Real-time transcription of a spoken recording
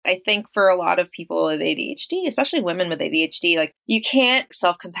I think for a lot of people with ADHD, especially women with ADHD, like you can't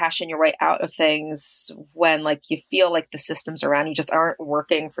self-compassion your way out of things when like you feel like the systems around you just aren't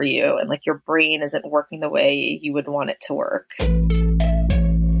working for you and like your brain isn't working the way you would want it to work.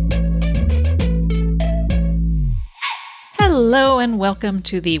 Hello and welcome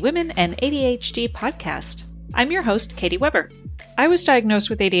to the Women and ADHD podcast. I'm your host, Katie Weber. I was diagnosed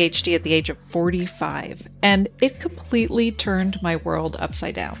with ADHD at the age of 45, and it completely turned my world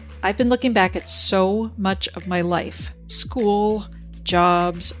upside down. I've been looking back at so much of my life, school,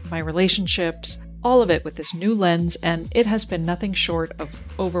 jobs, my relationships, all of it with this new lens, and it has been nothing short of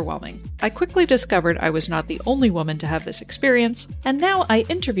overwhelming. I quickly discovered I was not the only woman to have this experience, and now I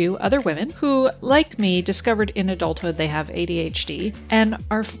interview other women who, like me, discovered in adulthood they have ADHD and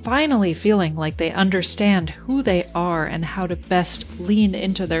are finally feeling like they understand who they are and how to best lean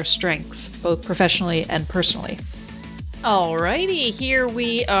into their strengths, both professionally and personally. Alrighty, here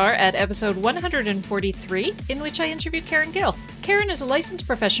we are at episode 143, in which I interviewed Caryn Gill. Caryn is a licensed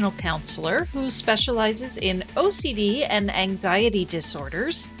professional counselor who specializes in OCD and anxiety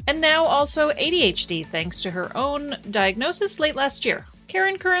disorders, and now also ADHD, thanks to her own diagnosis late last year.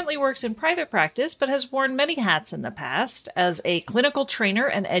 Caryn currently works in private practice, but has worn many hats in the past as a clinical trainer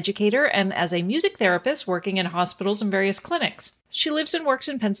and educator and as a music therapist working in hospitals and various clinics. She lives and works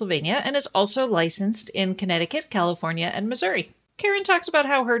in Pennsylvania and is also licensed in Connecticut, California, and Missouri. Caryn talks about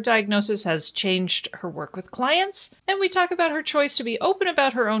how her diagnosis has changed her work with clients, and we talk about her choice to be open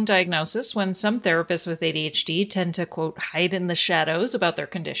about her own diagnosis when some therapists with ADHD tend to, quote, hide in the shadows about their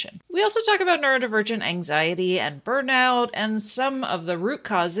condition. We also talk about neurodivergent anxiety and burnout and some of the root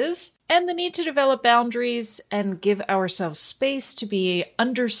causes, and the need to develop boundaries and give ourselves space to be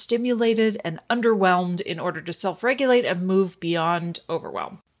understimulated and underwhelmed in order to self-regulate and move beyond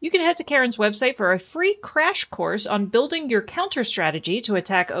overwhelm. You can head to Caryn's website for a free crash course on building your counter strategy to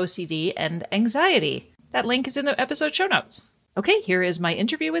attack OCD and anxiety. That link is in the episode show notes. Okay, here is my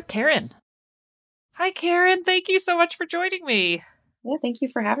interview with Caryn. Hi, Caryn. Thank you so much for joining me. Yeah, thank you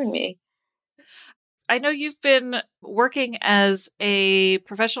for having me. I know you've been working as a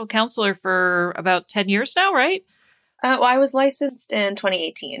professional counselor for about 10 years now, right? Well, I was licensed in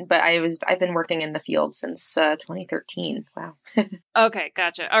 2018, but I've been working in the field since 2013. Wow. Okay,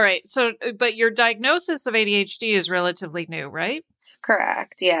 gotcha. All right. So, but your diagnosis of ADHD is relatively new, right?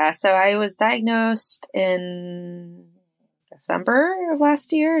 Correct. Yeah. So I was diagnosed in December of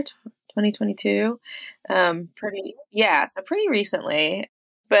last year, 2022. So pretty recently,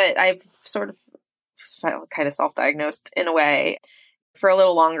 but I've sort of kind of self-diagnosed in a way. For a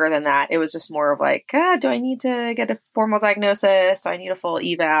little longer than that, it was just more of like, do I need to get a formal diagnosis? Do I need a full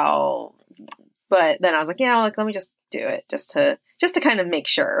eval? But then I was like, let me just do it just to kind of make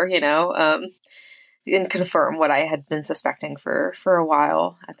sure, and confirm what I had been suspecting for a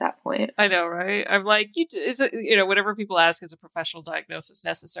while at that point. I know, right? I'm like, whenever people ask, is a professional diagnosis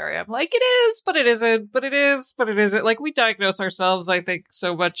necessary? I'm like, it is, but it isn't, but it is, but it isn't. Like, we diagnose ourselves, I think,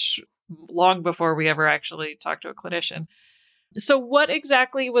 so much long before we ever actually talk to a clinician. So what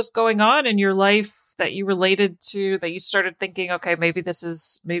exactly was going on in your life that you related to, that you started thinking, okay, maybe this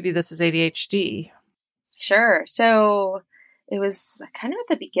is ADHD? Sure. So it was kind of at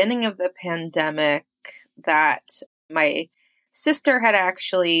the beginning of the pandemic that my sister had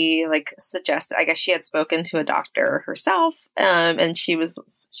actually suggested, I guess she had spoken to a doctor herself. And she was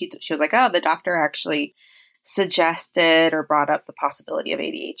like, oh, the doctor actually suggested or brought up the possibility of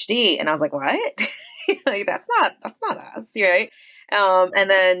ADHD. And I was like, what? Like, that's not us, right? And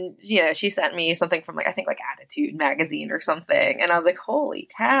then, she sent me something from I think Attitude magazine or something. And I was like, holy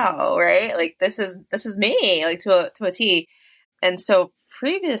cow, right? Like, this is me, like to a T. And so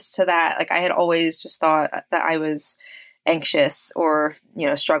previous to that, I had always just thought that I was anxious or,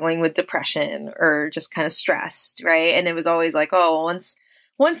 struggling with depression or just kind of stressed, right? And it was always like, oh,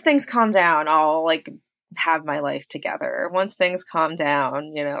 once things calm down, I'll have my life together. Once things calm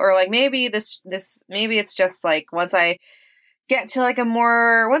down, or maybe maybe it's just once I get to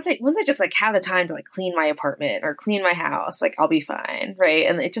once I just have the time to clean my apartment or clean my house, I'll be fine. Right.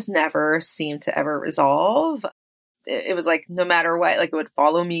 And it just never seemed to ever resolve. It was no matter what, it would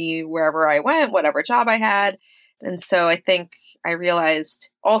follow me wherever I went, whatever job I had. And so I think I realized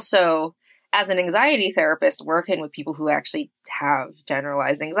also, as an anxiety therapist working with people who actually have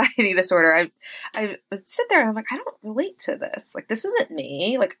generalized anxiety disorder, I would sit there and I'm like, I don't relate to this. This isn't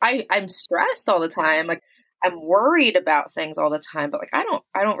me. I'm stressed all the time. I'm worried about things all the time, but I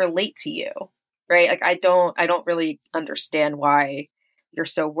don't relate to you. Right. I don't really understand why you're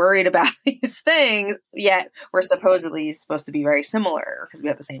so worried about these things, yet we're supposedly supposed to be very similar because we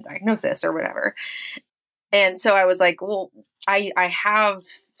have the same diagnosis or whatever. And so I was like, well, I have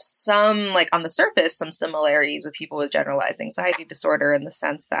some, like on the surface, some similarities with people with generalized anxiety disorder in the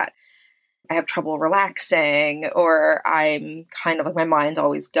sense that I have trouble relaxing or I'm kind of like my mind's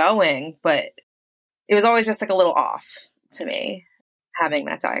always going, but it was always just like a little off to me having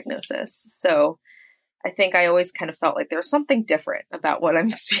that diagnosis. So I think I always kind of felt like there was something different about what I'm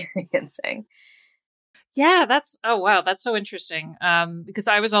experiencing. Yeah, oh wow, that's so interesting. Because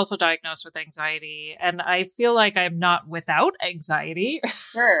I was also diagnosed with anxiety, and I feel like I'm not without anxiety.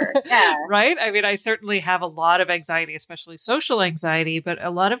 Sure. Yeah. Right? I mean, I certainly have a lot of anxiety, especially social anxiety, but a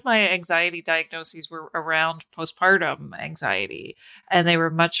lot of my anxiety diagnoses were around postpartum anxiety, and they were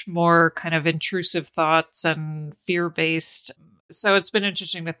much more kind of intrusive thoughts and fear-based. So it's been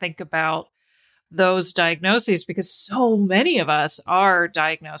interesting to think about those diagnoses because so many of us are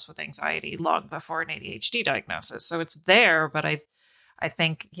diagnosed with anxiety long before an ADHD diagnosis. So it's there, but I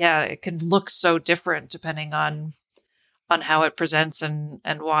think, yeah, it can look so different depending on how it presents and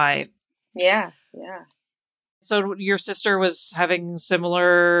why. Yeah. Yeah. So your sister was having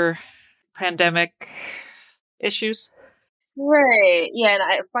similar pandemic issues? Right. Yeah.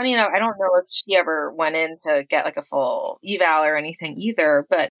 And funny enough, I don't know if she ever went in to get like a full eval or anything either,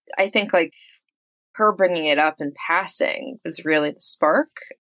 but I think like her bringing it up in passing was really the spark.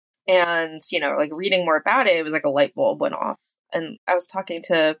 And, like reading more about it, it was like a light bulb went off. And I was talking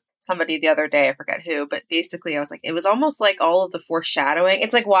to somebody the other day, I forget who, but basically I was like, it was almost like all of the foreshadowing.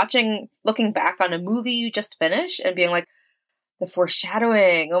 It's like looking back on a movie you just finished and being like, the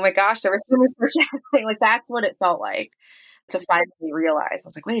foreshadowing. Oh my gosh, there was so much foreshadowing. Like that's what it felt like to finally realize. I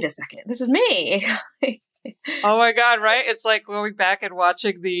was like, wait a second, this is me. Oh my God, right? It's like going back and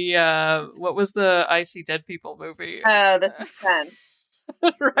watching what was the I See Dead People movie? Oh, The Sixth Sense.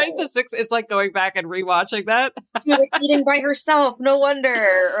 Right? It's like going back and rewatching that. You're like eating by herself, no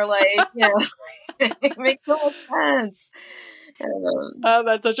wonder. Or like, it makes so much sense. Oh,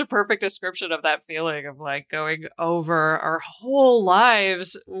 that's such a perfect description of that feeling of like going over our whole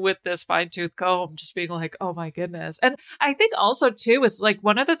lives with this fine-tooth comb, just being like, oh my goodness. And I think also too is like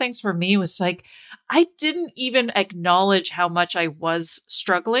one of the things for me was like, I didn't even acknowledge how much I was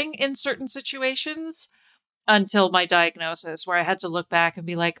struggling in certain situations until my diagnosis, where I had to look back and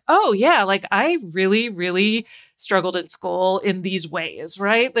be like, oh yeah, like I really, really struggled in school in these ways,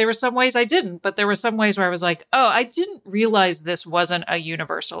 right? There were some ways I didn't, but there were some ways where I was like, oh, I didn't realize this wasn't a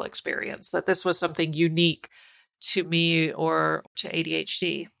universal experience, that this was something unique to me or to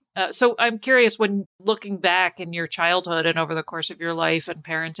ADHD. So I'm curious, when looking back in your childhood and over the course of your life and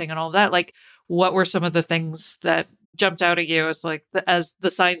parenting and all that, like what were some of the things that jumped out at you as like as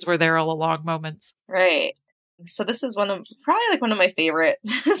the signs were there all along moments? Right. So this is probably like one of my favorite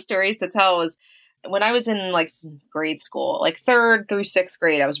stories to tell was when I was in like grade school, like 3rd through 6th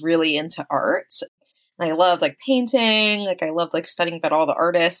grade, I was really into art. And I loved like painting, like I loved like studying about all the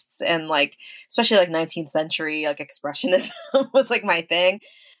artists and like, especially like 19th century, like expressionism was like my thing.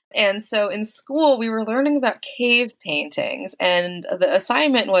 And so in school, we were learning about cave paintings and the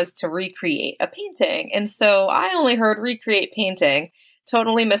assignment was to recreate a painting. And so I only heard recreate painting.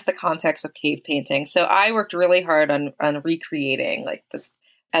 Totally missed the context of cave painting. So I worked really hard on recreating like this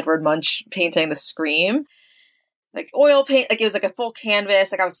Edward Munch painting, The Scream, like oil paint, like it was like a full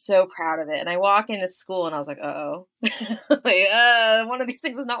canvas. Like I was so proud of it. And I walk into school and I was like, uh-oh, like, one of these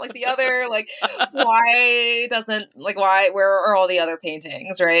things is not like the other. Like, where are all the other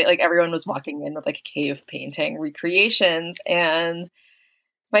paintings, right? Like everyone was walking in with like cave painting recreations. And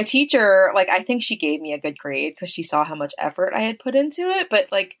my teacher, like, I think she gave me a good grade because she saw how much effort I had put into it. But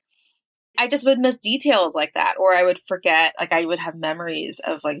like, I just would miss details like that, or I would forget, like I would have memories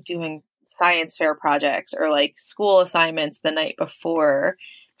of like doing science fair projects or like school assignments the night before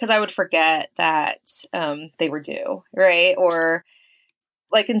because I would forget that they were due, right? Or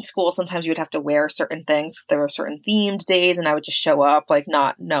like in school, sometimes you would have to wear certain things. There were certain themed days and I would just show up like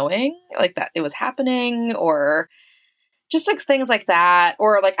not knowing like that it was happening or just like things like that.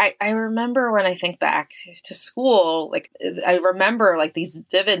 Or like, I remember when I think back to school, like I remember like these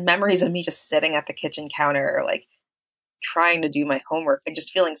vivid memories of me just sitting at the kitchen counter, like trying to do my homework and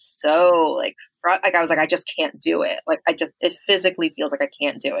just feeling so like I was like, I just can't do it. Like it physically feels like I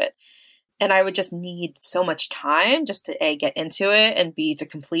can't do it. And I would just need so much time just to A, get into it and B, to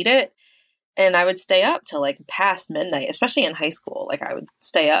complete it. And I would stay up till like past midnight, especially in high school. Like I would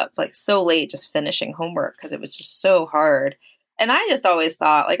stay up like so late just finishing homework because it was just so hard. And I just always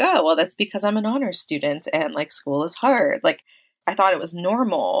thought like, oh, well, that's because I'm an honors student and like school is hard. Like I thought it was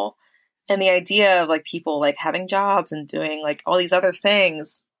normal. And the idea of like people like having jobs and doing like all these other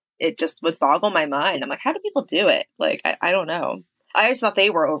things, it just would boggle my mind. I'm like, how do people do it? Like, I don't know. I always thought they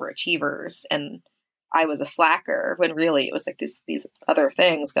were overachievers and I was a slacker when really it was like these other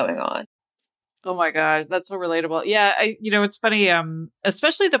things going on. Oh my God, that's so relatable. Yeah, it's funny,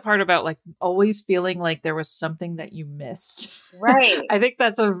 especially the part about like always feeling like there was something that you missed. Right. I think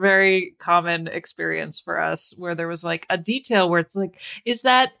that's a very common experience for us where there was like a detail where it's like, is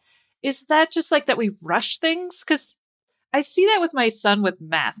that just like that we rush things? Because I see that with my son with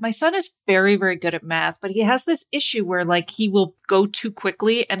math. My son is very, very good at math, but he has this issue where like he will go too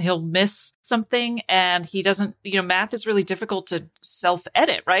quickly and he'll miss something and he doesn't, math is really difficult to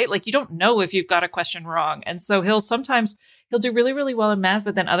self-edit, right? Like you don't know if you've got a question wrong. And so he'll do really, really well in math,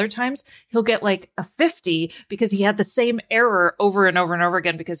 but then other times he'll get like a 50 because he had the same error over and over and over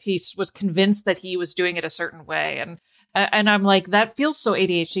again because he was convinced that he was doing it a certain way. And I'm like, that feels so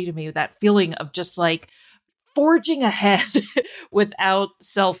ADHD to me, that feeling of just like, forging ahead without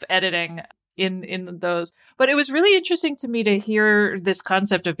self-editing in those. But it was really interesting to me to hear this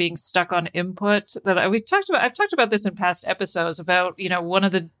concept of being stuck on input that I've talked about this in past episodes about, one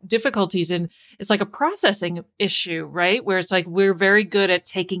of the difficulties in it's like a processing issue, right? Where it's like we're very good at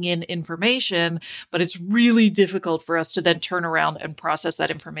taking in information, but it's really difficult for us to then turn around and process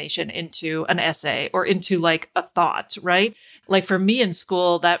that information into an essay or into like a thought, right? Like for me in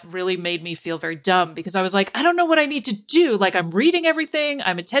school, that really made me feel very dumb because I was like, I don't know what I need to do. Like I'm reading everything,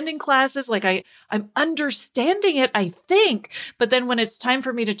 I'm attending classes, like I'm understanding it, I think. But then when it's time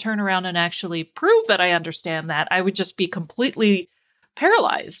for me to turn around and actually prove that I understand that, I would just be completely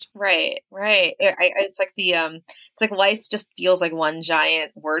paralyzed. Right. It's like it's like life just feels like one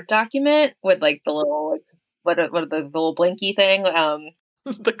giant Word document with like the little, like, what are the little blinky thing?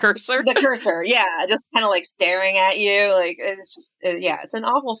 The cursor? The cursor. Yeah. Just kind of like staring at you. Like it's just, it's an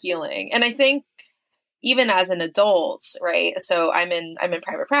awful feeling. And I think, even as an adult, right? So I'm in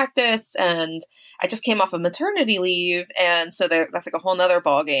private practice and I just came off of maternity leave. And so that's like a whole nother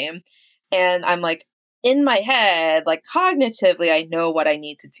ball game. And I'm like, in my head, like cognitively, I know what I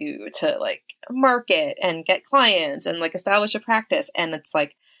need to do to like market and get clients and like establish a practice. And it's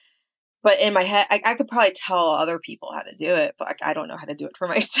like, but in my head, I could probably tell other people how to do it, but like, I don't know how to do it for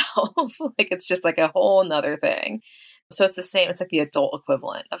myself. Like, it's just like a whole nother thing. So it's the same. It's like the adult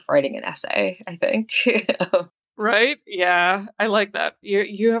equivalent of writing an essay, I think. Right? Yeah. I like that.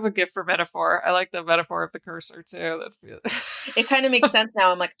 You have a gift for metaphor. I like the metaphor of the cursor too. It kind of makes sense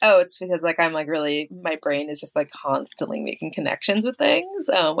now. I'm like, oh, it's because like I'm like really, my brain is just like constantly making connections with things,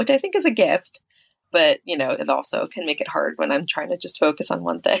 which I think is a gift. But, it also can make it hard when I'm trying to just focus on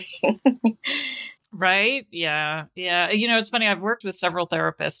one thing. Right? Yeah. Yeah. It's funny. I've worked with several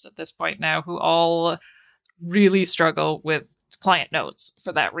therapists at this point now who all really struggle with client notes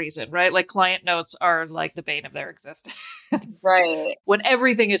for that reason, right? Like client notes are like the bane of their existence. Right. When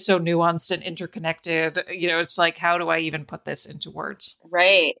everything is so nuanced and interconnected, it's like, how do I even put this into words?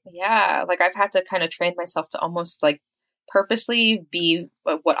 Right. Yeah. Like I've had to kind of train myself to almost like purposely be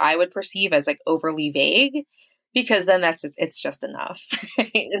what I would perceive as like overly vague, because then it's just enough.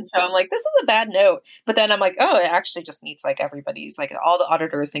 Right? And so I'm like, this is a bad note. But then I'm like, oh, it actually just needs like everybody's, like all the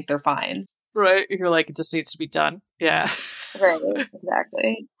auditors think they're fine. Right. You're like, it just needs to be done. Yeah. Right.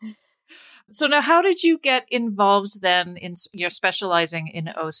 Exactly. So now how did you get involved then in specializing in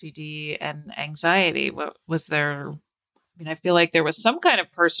OCD and anxiety? What was there? I feel like there was some kind of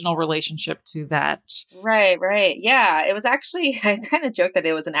personal relationship to that. Right. Yeah. It was actually, I kind of joke that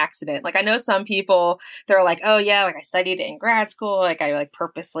it was an accident. Like I know some people, they're like, oh yeah, like I studied it in grad school. Like I like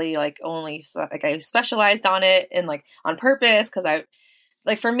purposely like only, so like I specialized on it and like on purpose. Cause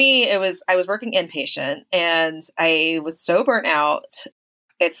like for me, I was working inpatient and I was so burnt out.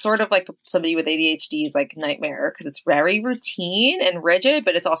 It's sort of like somebody with ADHD's like nightmare because it's very routine and rigid,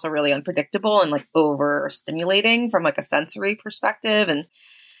 but it's also really unpredictable and like overstimulating from like a sensory perspective. And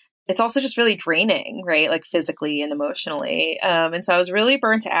it's also just really draining, right? Like physically and emotionally. And so I was really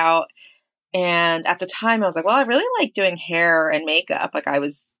burnt out. And at the time I was like, well, I really like doing hair and makeup. Like I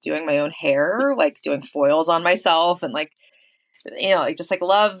was doing my own hair, like doing foils on myself and like, like just like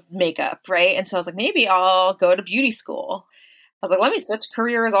love makeup. Right. And so I was like, maybe I'll go to beauty school. I was like, let me switch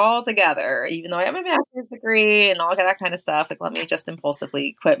careers altogether, even though I have my master's degree and all that kind of stuff. Like, let me just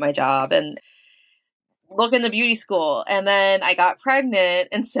impulsively quit my job and look into beauty school. And then I got pregnant.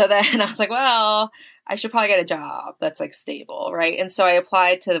 And so then I was like, well, I should probably get a job that's like stable. Right. And so I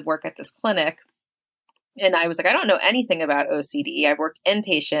applied to work at this clinic. And I was like, I don't know anything about OCD. I've worked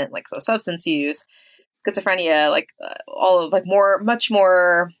inpatient, like so substance use, schizophrenia, like all of like much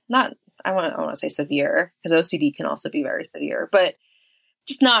more, not, I want to say severe, because OCD can also be very severe, but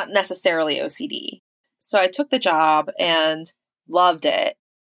just not necessarily OCD. So I took the job and loved it.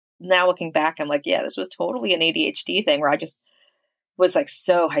 Now looking back, I'm like, yeah, this was totally an ADHD thing where I just was like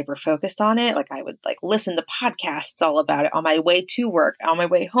so hyper focused on it. Like I would like listen to podcasts all about it on my way to work, on my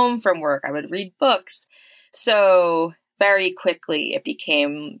way home from work. I would read books. So very quickly it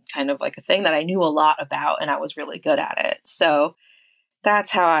became kind of like a thing that I knew a lot about and I was really good at it. So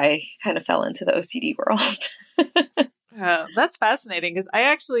that's how I kind of fell into the OCD world. That's fascinating because I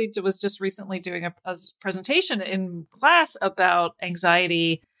actually was just recently doing a presentation in class about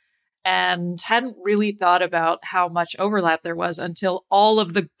anxiety and hadn't really thought about how much overlap there was until all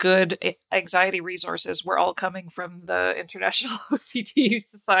of the good anxiety resources were all coming from the International OCD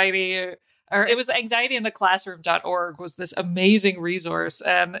Society. Or it was anxietyintheclassroom.org was this amazing resource,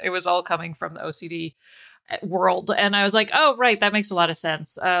 and it was all coming from the OCD world. And I was like, oh, right, that makes a lot of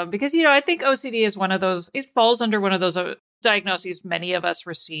sense. Because, I think OCD is one of those, it falls under one of those diagnoses many of us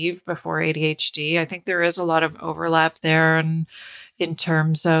receive before ADHD. I think there is a lot of overlap there. And in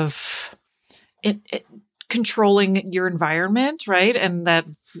terms of controlling your environment, right? And that,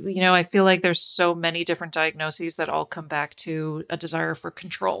 I feel like there's so many different diagnoses that all come back to a desire for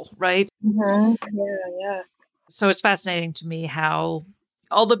control, right? Mm-hmm. Yeah. So it's fascinating to me how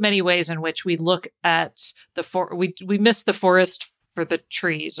all the many ways in which we look at we miss the forest for the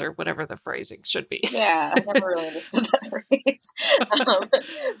trees, or whatever the phrasing should be. Yeah, I never really understood that phrase.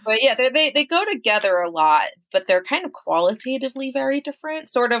 But yeah, they go together a lot, but they're kind of qualitatively very different.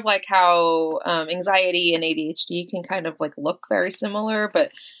 Sort of like how anxiety and ADHD can kind of like look very similar,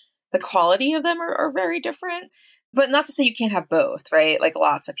 but the quality of them are very different. But not to say you can't have both, right? Like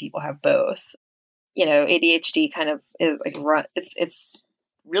lots of people have both. ADHD kind of is like it's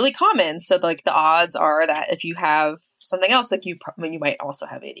really common. So like the odds are that if you have something else, like you might also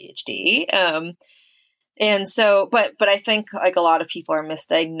have ADHD. And so, but I think like a lot of people are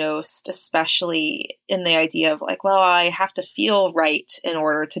misdiagnosed, especially in the idea of like, well, I have to feel right in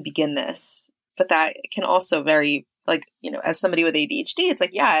order to begin this. But that can also very like, as somebody with ADHD, it's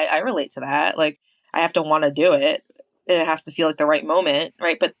like, yeah, I relate to that. Like I have to want to do it. It has to feel like the right moment.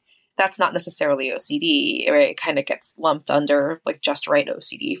 Right. But that's not necessarily OCD, right? It kind of gets lumped under like just right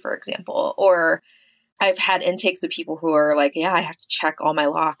OCD, for example. Or I've had intakes of people who are like, yeah, I have to check all my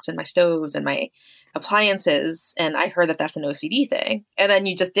locks and my stoves and my appliances. And I heard that that's an OCD thing. And then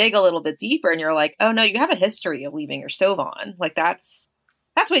you just dig a little bit deeper and you're like, oh no, you have a history of leaving your stove on. Like that's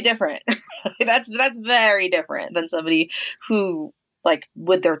way different. that's very different than somebody who like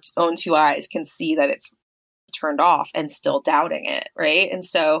with their own two eyes can see that it's turned off and still doubting it. Right. And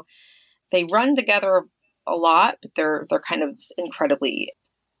so they run together a lot, but they're kind of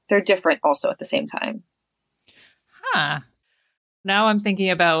they're different also at the same time. Huh. Now I'm thinking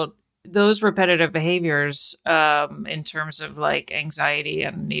about those repetitive behaviors in terms of like anxiety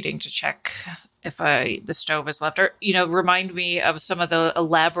and needing to check if the stove is left, or, remind me of some of the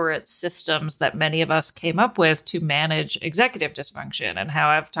elaborate systems that many of us came up with to manage executive dysfunction, and how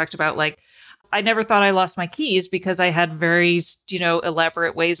I've talked about like, I never thought I lost my keys because I had very,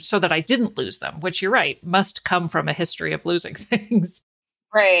 elaborate ways so that I didn't lose them, which you're right, must come from a history of losing things.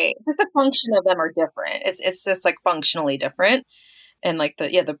 Right. It's like the function of them are different. It's just like functionally different. And like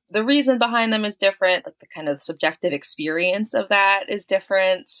the reason behind them is different. Like the kind of subjective experience of that is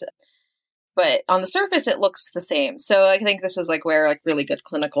different. But on the surface, it looks the same. So I think this is like where like really good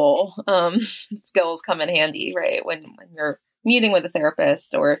clinical skills come in handy, right? When you're meeting with a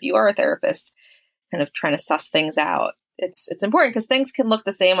therapist, or if you are a therapist, kind of trying to suss things out. It's important because things can look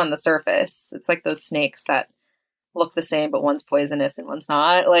the same on the surface. It's like those snakes that look the same, but one's poisonous and one's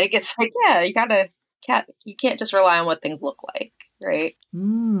not. Like, it's like, yeah, you can't just rely on what things look like. Right.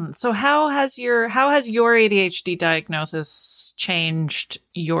 So how has your ADHD diagnosis changed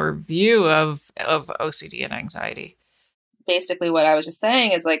your view of OCD and anxiety? Basically what I was just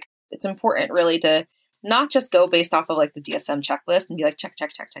saying is like, it's important really to not just go based off of like the DSM checklist and be like, check,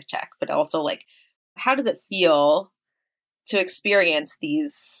 but also like, how does it feel to experience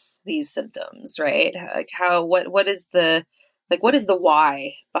these symptoms, right? Like what is the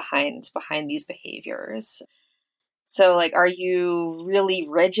why behind these behaviors? So like, are you really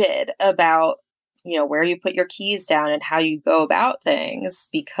rigid about, where you put your keys down and how you go about things?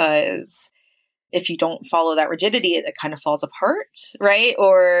 Because if you don't follow that rigidity, it kind of falls apart, right?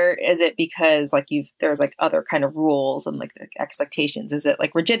 Or is it because like there's like other kind of rules and like expectations? Is it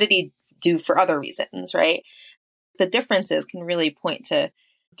like rigidity due for other reasons, right? The differences can really point to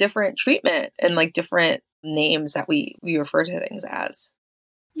different treatment and like different names that we refer to things as.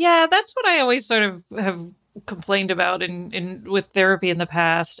 Yeah, that's what I always sort of have complained about in with therapy in the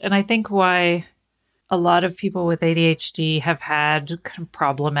past. And I think why a lot of people with ADHD have had kind of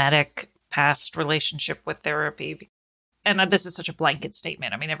problematic past relationship with therapy. and this is such a blanket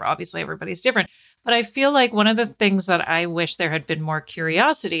statement. I mean, obviously everybody's different, but I feel like one of the things that I wish there had been more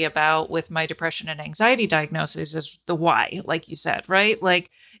curiosity about with my depression and anxiety diagnosis is the why, like you said, right?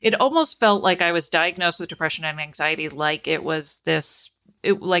 Like it almost felt like I was diagnosed with depression and anxiety like it was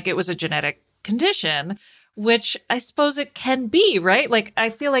like it was a genetic condition, which I suppose it can be, right? Like, I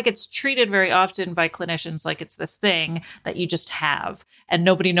feel like it's treated very often by clinicians like it's this thing that you just have and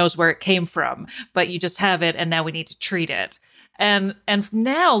nobody knows where it came from, but you just have it and now we need to treat it. And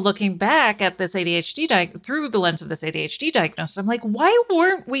now looking back at this through the lens of this ADHD diagnosis, I'm like, why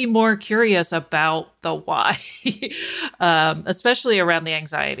weren't we more curious about the why, especially around the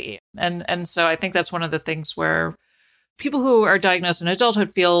anxiety? And so I think that's one of the things where people who are diagnosed in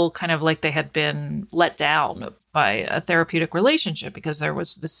adulthood feel kind of like they had been let down by a therapeutic relationship because there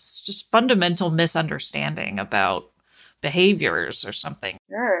was this just fundamental misunderstanding about behaviors or something.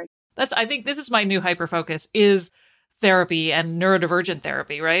 Sure. I think this is my new hyperfocus is therapy and neurodivergent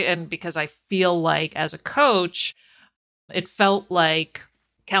therapy, right? And because I feel like as a coach, it felt like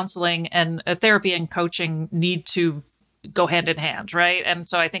counseling and therapy and coaching need to go hand in hand, right? And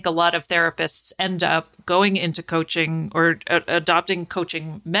so I think a lot of therapists end up going into coaching or adopting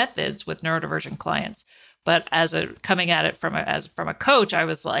coaching methods with neurodivergent clients. But coming at it from a coach, I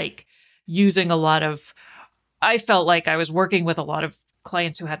was like I felt like I was working with a lot of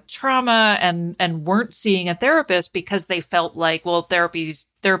clients who had trauma and weren't seeing a therapist because they felt like, well,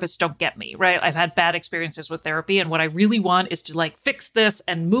 therapists don't get me, right? I've had bad experiences with therapy, and what I really want is to like fix this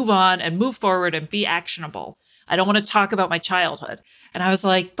and move on and move forward and be actionable. I don't want to talk about my childhood. And I was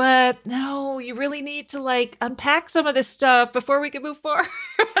like, but no, you really need to like unpack some of this stuff before we can move forward.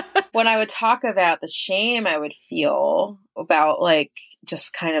 When I would talk about the shame I would feel about like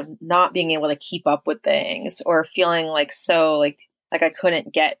just kind of not being able to keep up with things or feeling like like I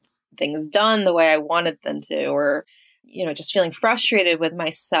couldn't get things done the way I wanted them to, or, just feeling frustrated with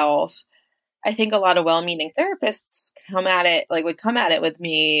myself. I think a lot of well-meaning therapists would come at it with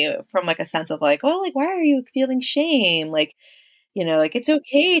me from like a sense of like, oh, like, why are you feeling shame? Like, like it's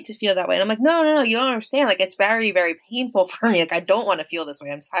okay to feel that way. And I'm like, no, you don't understand. Like, it's very, very painful for me. Like, I don't want to feel this way.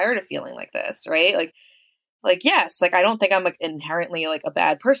 I'm tired of feeling like this. Right. Like, yes, like, I don't think I'm like inherently like a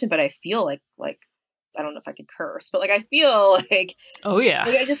bad person, but I feel like, I don't know if I could curse, but like, I feel like, oh yeah,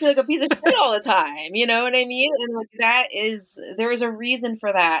 like I just feel like a piece of shit all the time. You know what I mean? And like, there is a reason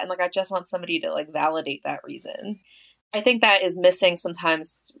for that. And like, I just want somebody to like validate that reason. I think that is missing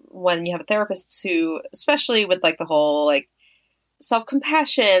sometimes when you have therapists who, especially with like the whole like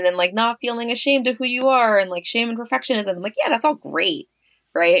self-compassion and like not feeling ashamed of who you are and like shame and perfectionism. I'm like, yeah, that's all great.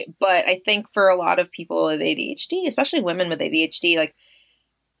 Right. But I think for a lot of people with ADHD, especially women with ADHD, like,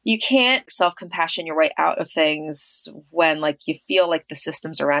 you can't self-compassion your way out of things when like you feel like the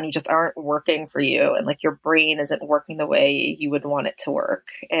systems around you just aren't working for you and like your brain isn't working the way you would want it to work.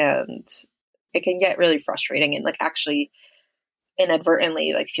 And it can get really frustrating and like actually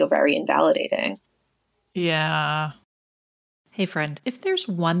inadvertently like feel very invalidating. Yeah. Hey friend, if there's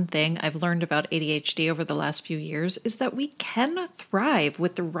one thing I've learned about ADHD over the last few years is that we can thrive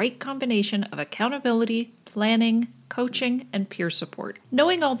with the right combination of accountability, planning, coaching, and peer support.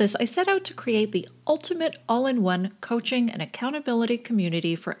 Knowing all this, I set out to create the ultimate all-in-one coaching and accountability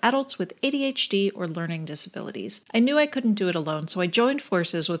community for adults with ADHD or learning disabilities. I knew I couldn't do it alone, so I joined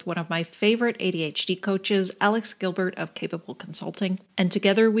forces with one of my favorite ADHD coaches, Alex Gilbert of Capable Consulting, and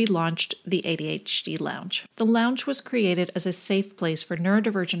together we launched the ADHD Lounge. The Lounge was created as a safe place for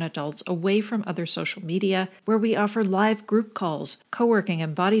neurodivergent adults away from other social media, where we offer live group calls, co-working,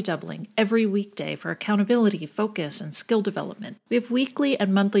 and body doubling every weekday for accountability, focus, and skill development. We have weekly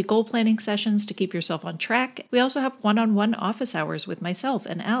and monthly goal planning sessions to keep yourself on track. We also have one-on-one office hours with myself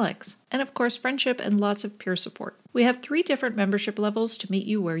and Alex. And of course, friendship and lots of peer support. We have 3 different membership levels to meet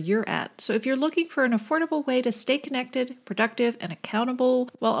you where you're at. So if you're looking for an affordable way to stay connected, productive, and accountable,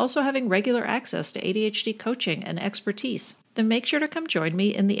 while also having regular access to ADHD coaching and expertise, then make sure to come join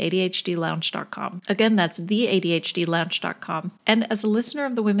me in the ADHDlounge.com. Again, that's the ADHDlounge.com. And as a listener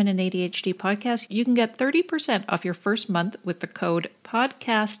of the Women in ADHD podcast, you can get 30% off your first month with the code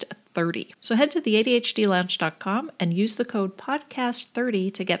PODCAST30. So head to the ADHDlounge.com and use the code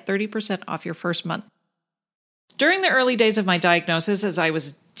PODCAST30 to get 30% off your first month. During the early days of my diagnosis, as I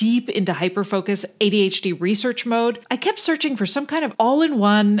was deep into hyperfocus ADHD research mode, I kept searching for some kind of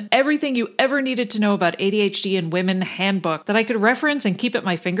all-in-one, everything you ever needed to know about ADHD in women handbook that I could reference and keep at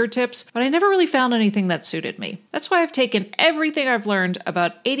my fingertips, but I never really found anything that suited me. That's why I've taken everything I've learned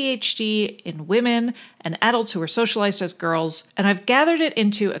about ADHD in women and adults who are socialized as girls, and I've gathered it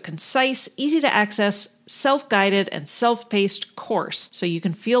into a concise, easy-to-access, self-guided, and self-paced course so you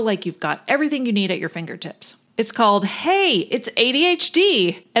can feel like you've got everything you need at your fingertips. It's called Hey, It's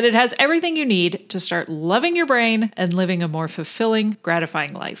ADHD, and it has everything you need to start loving your brain and living a more fulfilling,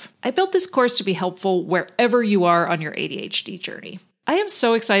 gratifying life. I built this course to be helpful wherever you are on your ADHD journey. I am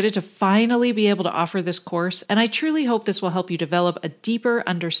so excited to finally be able to offer this course, and I truly hope this will help you develop a deeper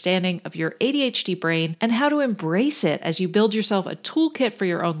understanding of your ADHD brain and how to embrace it as you build yourself a toolkit for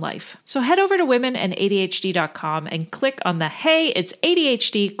your own life. So head over to womenandadhd.com and click on the Hey, It's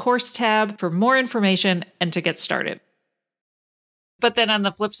ADHD course tab for more information and to get started. But then on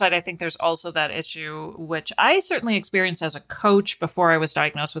the flip side, I think there's also that issue, which I certainly experienced as a coach before I was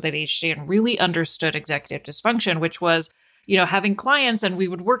diagnosed with ADHD and really understood executive dysfunction, which was having clients and we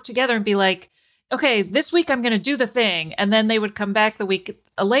would work together and be like, okay, this week I'm going to do the thing. And then they would come back the week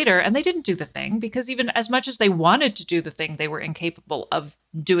later and they didn't do the thing because even as much as they wanted to do the thing, they were incapable of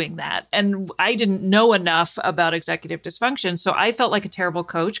doing that. And I didn't know enough about executive dysfunction. So I felt like a terrible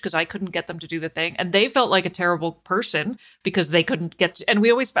coach because I couldn't get them to do the thing. And they felt like a terrible person because they couldn't get to, and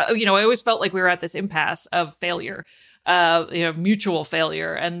we always felt, I always felt like we were at this impasse of failure. Mutual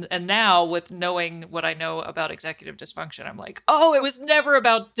failure. And now with knowing what I know about executive dysfunction, I'm like, oh, it was never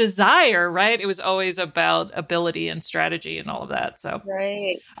about desire, right? It was always about ability and strategy and all of that. So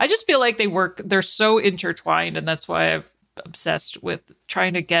right. I just feel like they're so intertwined. And that's why I'm obsessed with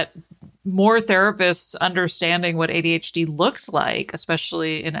trying to get more therapists understanding what ADHD looks like,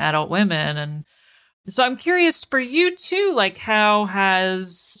 especially in adult women. And so I'm curious for you too, like how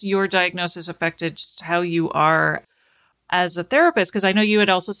has your diagnosis affected just how you are as a therapist? Because I know you had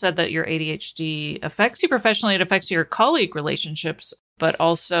also said that your ADHD affects you professionally. It affects your colleague relationships, but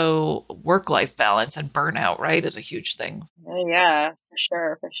also work-life balance and burnout, right, is a huge thing. Yeah, for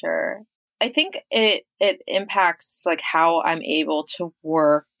sure, for sure. I think it impacts like how I'm able to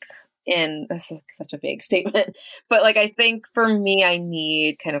work in, this is such a vague statement, but like I think for me, I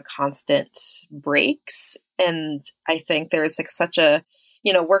need kind of constant breaks. And I think there's like such a,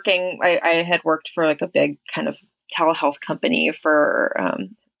 I had worked for like a big kind of telehealth company for,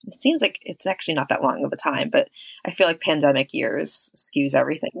 it seems like it's actually not that long of a time, but I feel like pandemic years skews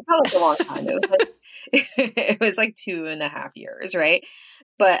everything. It felt like a long time. It was like 2.5 years, right?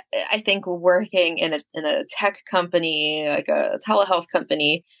 But I think working in a tech company, like a telehealth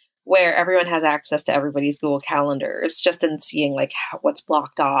company, where everyone has access to everybody's Google calendars, just in seeing like what's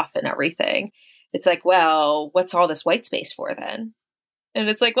blocked off and everything. It's like, well, what's all this white space for then? And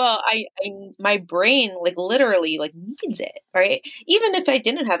it's like, well, my brain like literally like needs it, right? Even if I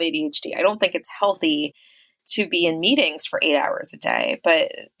didn't have ADHD, I don't think it's healthy to be in meetings for 8 hours a day.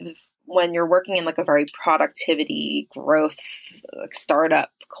 But when you're working in like a very productivity growth, like startup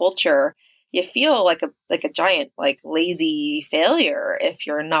culture, you feel like a giant, like lazy failure if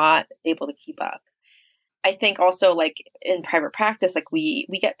you're not able to keep up. I think also like in private practice, like we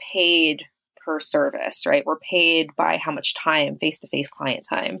get paid per service, right? We're paid by how much time, face-to-face client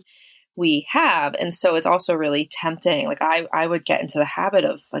time we have. And so it's also really tempting. Like I would get into the habit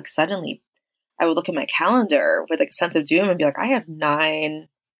of like, suddenly I would look at my calendar with like a sense of doom and be like, I have 9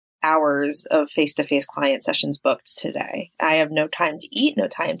 hours of face-to-face client sessions booked today. I have no time to eat, no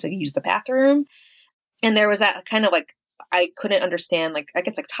time to use the bathroom. And there was that kind of like, I couldn't understand, like, I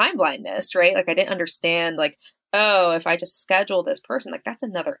guess like time blindness, right? Like I didn't understand like, oh, if I just schedule this person, like that's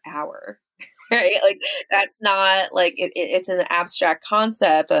another hour, right? Like that's not like, it's an abstract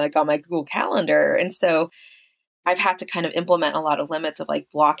concept like on my Google Calendar. And so I've had to kind of implement a lot of limits of like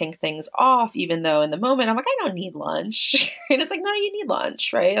blocking things off, even though in the moment I'm like, I don't need lunch. And it's like, no, you need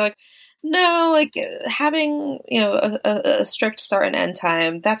lunch, right? Like, no, like having, a strict start and end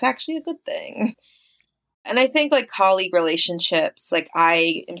time, that's actually a good thing. And I think like colleague relationships, like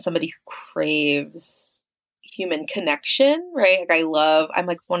I am somebody who craves human connection, right? Like I'm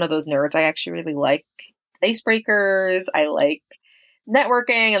like one of those nerds. I actually really like icebreakers. I like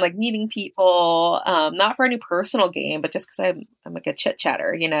networking and like meeting people, not for any personal gain, but just because I'm like a chit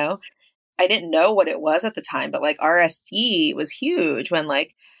chatter, I didn't know what it was at the time, but like RSD was huge when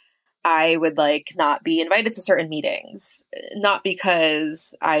like I would like not be invited to certain meetings, not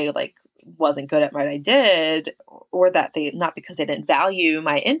because I like wasn't good at what I did or that not because they didn't value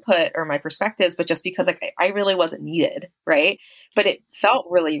my input or my perspectives, but just because like I really wasn't needed. Right. But it felt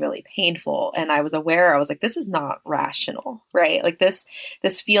really, really painful. And I was aware, I was like, this is not rational, right? Like this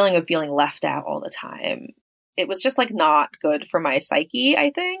feeling of feeling left out all the time. It was just like not good for my psyche,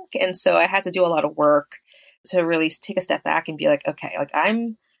 I think. And so I had to do a lot of work to really take a step back and be like, okay, like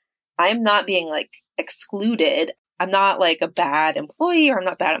I'm not being like excluded. I'm not like a bad employee or I'm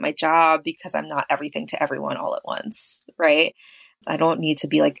not bad at my job because I'm not everything to everyone all at once, right? I don't need to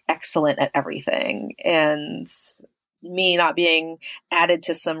be like excellent at everything. And me not being added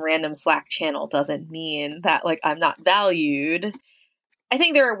to some random Slack channel doesn't mean that like I'm not valued. I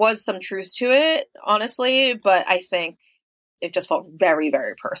think there was some truth to it, honestly, but I think it just felt very,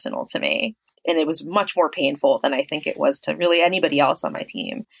 very personal to me. And it was much more painful than I think it was to really anybody else on my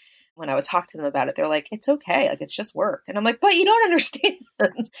team. When I would talk to them about it, they're like, it's okay. Like, it's just work. And I'm like, but you don't understand.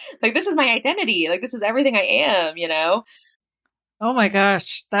 Like, this is my identity. Like, this is everything I am, you know? Oh my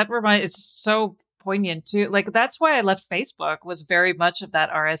gosh. It's so poignant too. Like, that's why I left Facebook, was very much of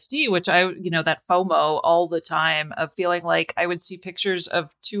that RSD, which that FOMO all the time of feeling like I would see pictures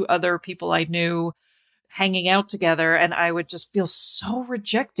of two other people I knew hanging out together, and I would just feel so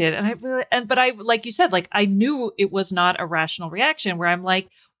rejected. But I, like you said, like I knew it was not a rational reaction where I'm like,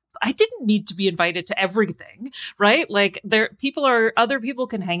 I didn't need to be invited to everything, right? Like other people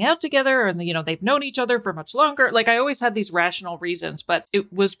can hang out together and, they've known each other for much longer. Like I always had these rational reasons, but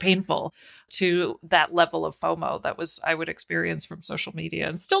it was painful to that level of FOMO I would experience from social media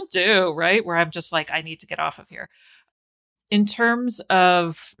and still do, right? Where I'm just like, I need to get off of here. In terms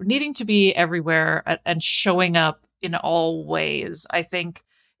of needing to be everywhere and showing up in all ways, I think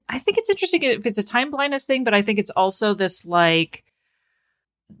it's interesting if it's a time blindness thing, but I think it's also this like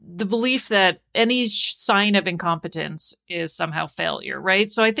the belief that any sign of incompetence is somehow failure,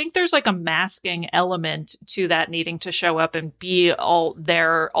 right? So I think there's like a masking element to that needing to show up and be all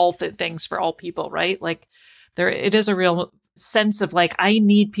things for all people, right? Like it is a real sense of like, I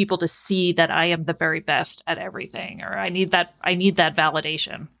need people to see that I am the very best at everything, or I need that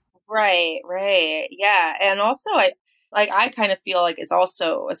validation. Right. Yeah. And also I kind of feel like it's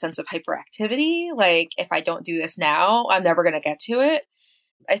also a sense of hyperactivity. Like if I don't do this now, I'm never going to get to it.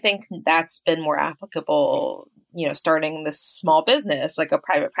 I think that's been more applicable, starting this small business, like a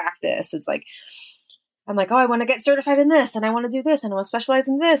private practice. It's like, I'm like, oh, I want to get certified in this, and I want to do this, and I want to specialize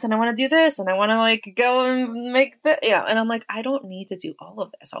in this, and I want to do this, and I want to like go and make that, and I'm like, I don't need to do all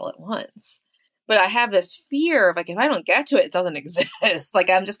of this all at once. But I have this fear of like, if I don't get to it, it doesn't exist.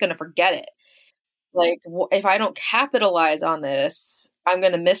 Like, I'm just going to forget it. Like, if I don't capitalize on this, I'm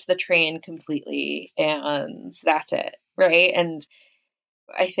going to miss the train completely, and that's it. Right. And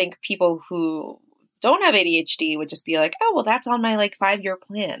I think people who don't have ADHD would just be like, oh, well, that's on my like 5-year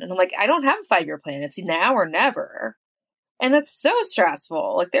plan. And I'm like, I don't have a 5-year plan. It's now or never. And that's so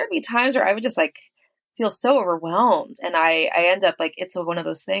stressful. Like there'd be times where I would just like feel so overwhelmed. And I end up like, it's one of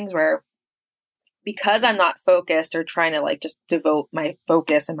those things where because I'm not focused or trying to like just devote my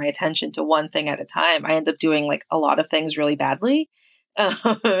focus and my attention to one thing at a time, I end up doing like a lot of things really badly.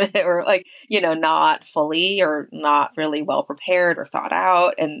 Or like, not fully or not really well prepared or thought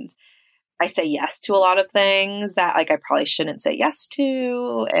out. And I say yes to a lot of things that like I probably shouldn't say yes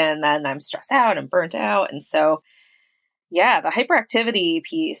to. And then I'm stressed out and burnt out. And so, yeah, the hyperactivity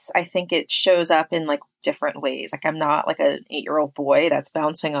piece, I think it shows up in like different ways. Like I'm not like an 8-year-old boy that's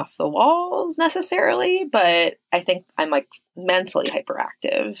bouncing off the walls necessarily, but I think I'm like mentally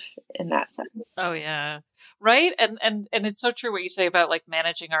hyperactive in that sense. Oh yeah. Right. And it's so true what you say about like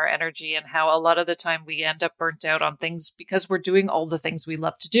managing our energy and how a lot of the time we end up burnt out on things because we're doing all the things we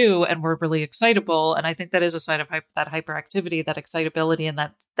love to do and we're really excitable. And I think that is a sign of that hyperactivity, that excitability, and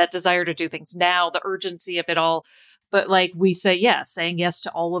that desire to do things now, the urgency of it all. But like we say, saying yes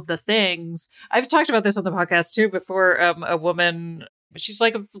to all of the things. I've talked about this on the podcast too before. A woman, she's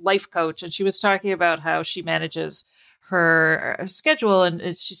like a life coach, and she was talking about how she manages her schedule.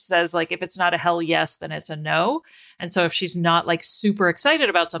 And she says, like, if it's not a hell yes, then it's a no. And so if she's not like super excited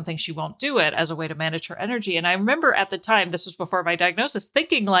about something, she won't do it as a way to manage her energy. And I remember at the time, this was before my diagnosis,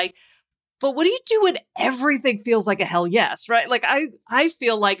 thinking like, but what do you do when everything feels like a hell yes, right? Like I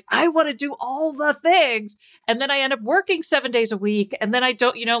feel like I want to do all the things, and then I end up working 7 days a week, and then I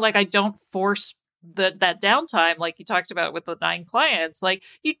don't, I don't force that downtime like you talked about with the 9 clients. Like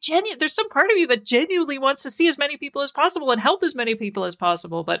there's some part of you that genuinely wants to see as many people as possible and help as many people as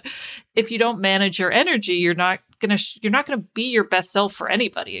possible. But if you don't manage your energy, you're not gonna be your best self for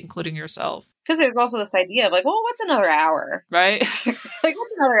anybody, including yourself. Because there's also this idea of like, well, what's another hour? Right. Like,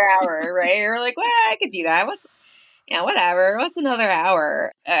 what's another hour? Right. Or like, well, I could do that. Whatever. What's another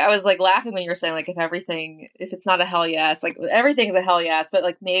hour? I was like laughing when you were saying like, if it's not a hell yes, like everything's a hell yes, but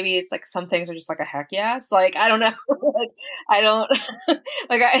like maybe it's like some things are just like a heck yes. Like, I don't know. Like, I don't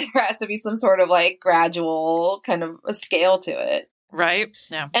like, there has to be some sort of like gradual kind of a scale to it. Right.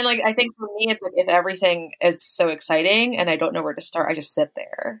 Yeah. And like, I think for me, it's like if everything is so exciting and I don't know where to start, I just sit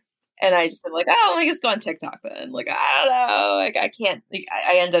there. And I just am like, oh, let me just go on TikTok then. Like, I don't know. Like, I can't, like,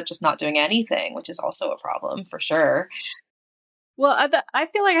 I end up just not doing anything, which is also a problem for sure. Well, I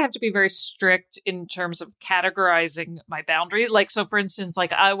feel like I have to be very strict in terms of categorizing my boundary. Like, so for instance,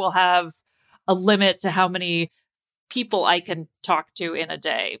 like I will have a limit to how many people I can talk to in a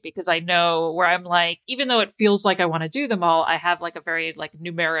day, because I know where I'm like, even though it feels like I want to do them all, I have like a very like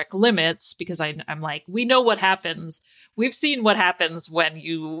numeric limits, because I'm like, we know what happens. We've seen what happens when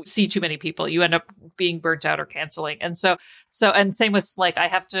you see too many people. You end up being burnt out or canceling. And and same with like, I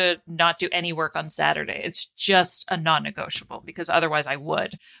have to not do any work on Saturday. It's just a non-negotiable, because otherwise I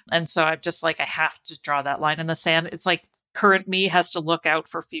would. And so I'm just like, I have to draw that line in the sand. It's like, current me has to look out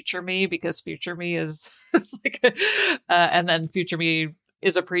for future me, because future me is like, and then future me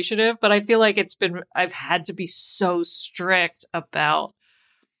is appreciative. But I feel like I've had to be so strict about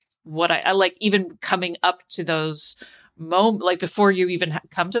what I like, even coming up to those moments, like before you even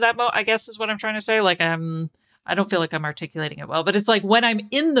come to that moment, I guess is what I'm trying to say. Like, I don't feel like I'm articulating it well, but it's like when I'm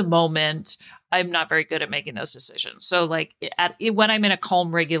in the moment, I'm not very good at making those decisions. So like when I'm in a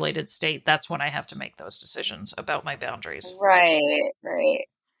calm, regulated state, that's when I have to make those decisions about my boundaries. Right, right.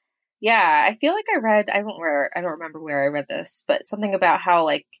 Yeah, I feel like I don't remember where I read this, but something about how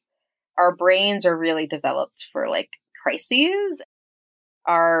like our brains are really developed for like crises.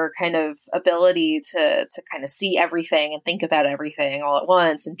 Our kind of ability to kind of see everything and think about everything all at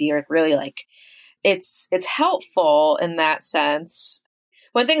once and be like really like it's helpful in that sense.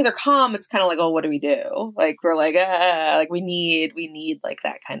 When things are calm, it's kind of like, oh, what do we do? Like we're like we need like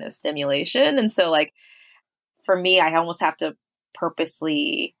that kind of stimulation. And so like for me, I almost have to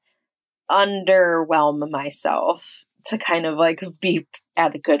purposely underwhelm myself to kind of like be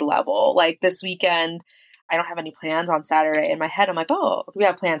at a good level. Like this weekend, I don't have any plans on Saturday. In my head, I'm like, oh, we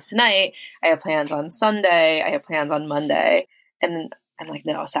have plans tonight. I have plans on Sunday. I have plans on Monday. And I'm like,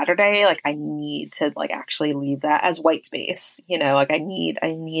 no, Saturday, like I need to like actually leave that as white space, like I need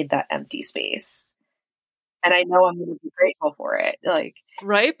that empty space. And I know I'm going to be grateful for it. Like,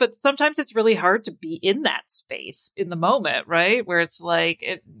 right. But sometimes it's really hard to be in that space in the moment, right? Where it's like,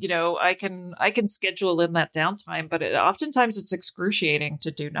 I can schedule in that downtime, but oftentimes it's excruciating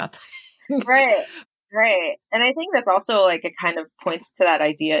to do nothing. Right. Right. And I think that's also like it kind of points to that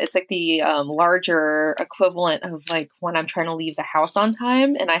idea. It's like the larger equivalent of like when I'm trying to leave the house on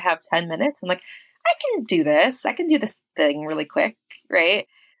time and I have 10 minutes. I'm like, I can do this. I can do this thing really quick. Right.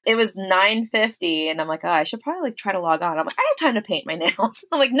 It was 9:50 and I'm like, oh, I should probably like try to log on. I'm like, I have time to paint my nails.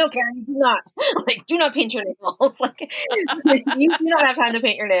 I'm like, no, Caryn, you do not. Like, do not paint your nails. Like, you do not have time to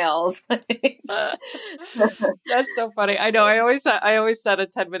paint your nails. That's so funny. I know. I always set a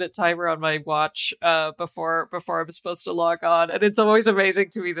 10-minute timer on my watch before I'm supposed to log on, and it's always amazing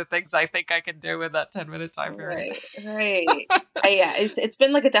to me the things I think I can do in that 10-minute time period. Right. Yeah, it's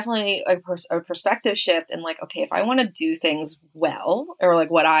been like definitely a perspective shift, and like, okay, if I want to do things well, or like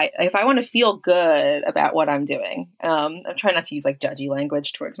if I want to feel good about what I'm doing, I'm trying not to use like judgy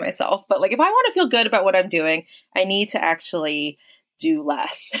language towards myself, but like if I want to feel good about what I'm doing, I need to actually do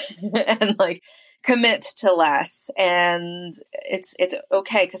less and like commit to less. And it's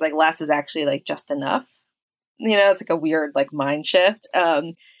okay because like less is actually like just enough. It's like a weird like mind shift.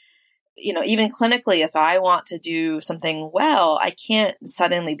 Even clinically, if I want to do something well, I can't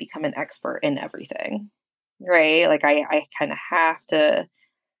suddenly become an expert in everything, right? Like I kind of have to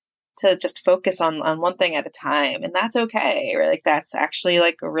just focus on one thing at a time, and that's okay. Or like that's actually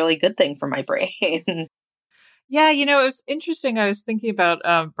like a really good thing for my brain. Yeah, it was interesting. I was thinking about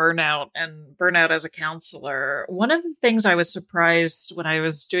burnout as a counselor. One of the things I was surprised when I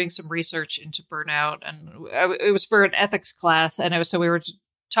was doing some research into burnout, and it was for an ethics class, and we were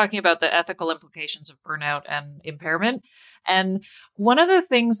talking about the ethical implications of burnout and impairment. And one of the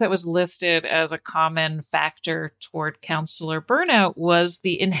things that was listed as a common factor toward counselor burnout was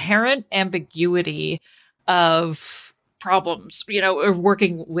the inherent ambiguity of problems,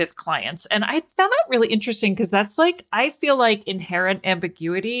 working with clients. And I found that really interesting because that's like, I feel like inherent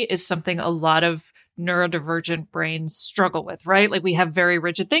ambiguity is something a lot of neurodivergent brains struggle with, right? Like we have very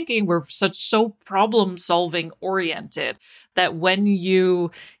rigid thinking. We're so problem solving oriented that when you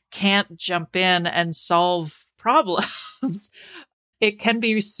can't jump in and solve problems, it can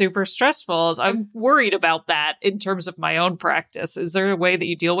be super stressful. I'm worried about that in terms of my own practice. Is there a way that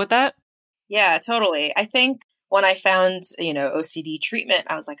you deal with that? Yeah, totally. I think when I found, OCD treatment,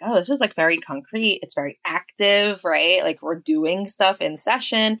 I was like, oh, this is like very concrete. It's very active, right? Like we're doing stuff in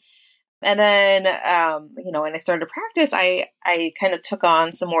session. And then, when I started to practice, I kind of took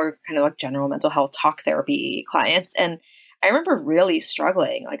on some more kind of like general mental health talk therapy clients. And I remember really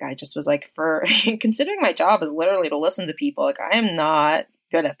struggling. Like I just was like, for considering my job is literally to listen to people, like I am not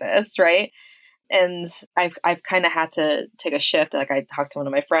good at this, right? And I've kind of had to take a shift. Like I talked to one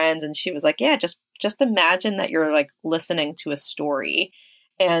of my friends and she was like, yeah, just imagine that you're like listening to a story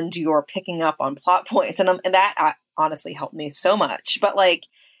and you're picking up on plot points. And that honestly helped me so much. But like,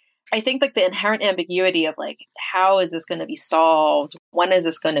 I think like the inherent ambiguity of like, how is this going to be solved? When is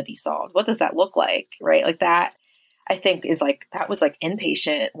this going to be solved? What does that look like? Right. Like that, I think is like, that was like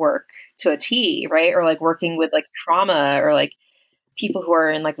inpatient work to a T, right? Or like working with like trauma or like people who are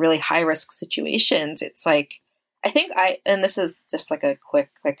in like really high risk situations. It's like, and this is just like a quick,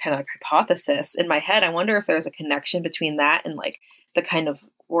 like kind of like hypothesis in my head. I wonder if there's a connection between that and like the kind of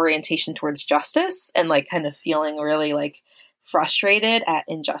orientation towards justice and like kind of feeling really like frustrated at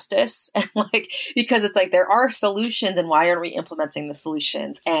injustice and like, because it's like, there are solutions and why aren't we implementing the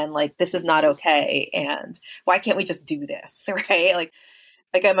solutions? And like, this is not okay. And why can't we just do this? Right.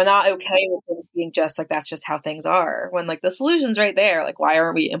 Like I'm not okay with things being just like, that's just how things are when like the solution's right there. Like, why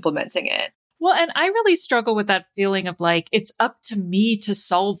aren't we implementing it? Well, and I really struggle with that feeling of like, it's up to me to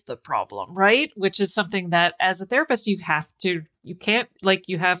solve the problem, right? Which is something that as a therapist, you have to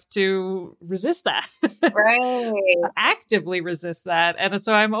resist that. Right. Actively resist that. And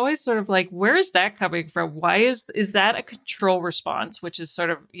so I'm always sort of like, where is that coming from? Why is that a control response, which is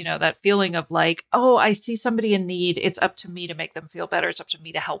sort of, that feeling of like, oh, I see somebody in need. It's up to me to make them feel better. It's up to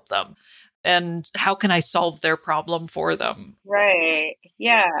me to help them. And how can I solve their problem for them? Right.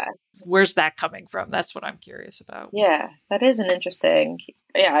 Yeah. Where's that coming from? That's what I'm curious about. Yeah, that is an interesting.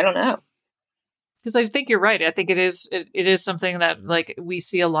 Yeah, I don't know. Because I think you're right. I think it is something that like we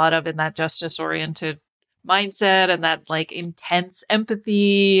see a lot of in that justice oriented mindset and that like intense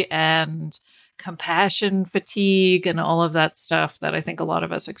empathy and compassion fatigue and all of that stuff that I think a lot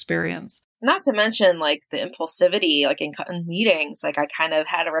of us experience. Not to mention like the impulsivity, like in meetings, like I kind of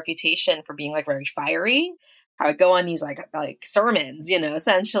had a reputation for being like very fiery. I would go on these like sermons,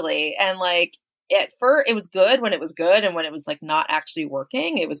 essentially. And like at first it was good when it was good. And when it was like not actually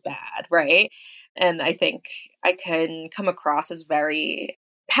working, it was bad. Right. And I think I can come across as very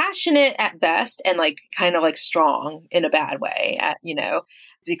passionate at best and like kind of like strong in a bad way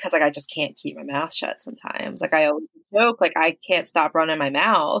because like I just can't keep my mouth shut sometimes. Like I always joke, like I can't stop running my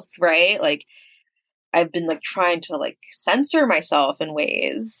mouth, right? Like I've been like trying to like censor myself in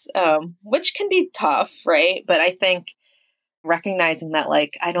ways, which can be tough, right? But I think recognizing that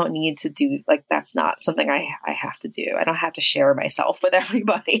like I don't need to do like that's not something I have to do. I don't have to share myself with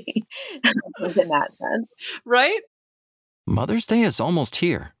everybody in that sense. Right? Mother's Day is almost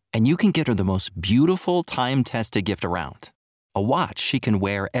here, and you can get her the most beautiful time-tested gift around. A watch she can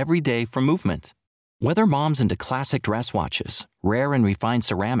wear every day from Movement. Whether mom's into classic dress watches, rare and refined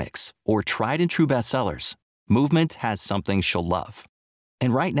ceramics, or tried and true bestsellers, Movement has something she'll love.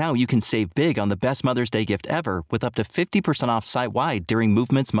 And right now you can save big on the best Mother's Day gift ever with up to 50% off site-wide during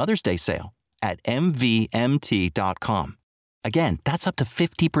Movement's Mother's Day sale at MVMT.com. Again, that's up to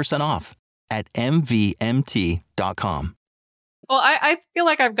 50% off at MVMT.com. Well, I feel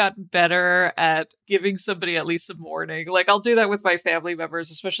like I've gotten better at giving somebody at least a warning. Like I'll do that with my family members,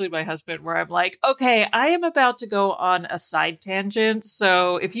 especially my husband, where I'm like, okay, I am about to go on a side tangent.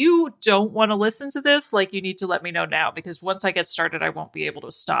 So if you don't want to listen to this, like you need to let me know now, because once I get started, I won't be able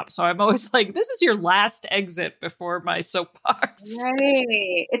to stop. So I'm always like, this is your last exit before my soapbox.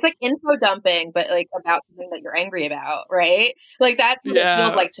 Right. It's like info dumping, but like about something that you're angry about, right? Like that's what it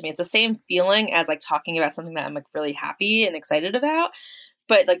feels like to me. It's the same feeling as like talking about something that I'm like really happy and excited about,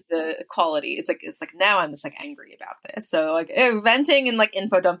 but like the quality, it's like now I'm just like angry about this. So like venting and like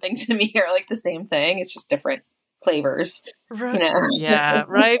info dumping to me are like the same thing. It's just different flavors, right. Yeah,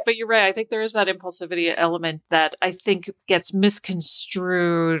 right. But you're right. I think there is that impulsivity element that I think gets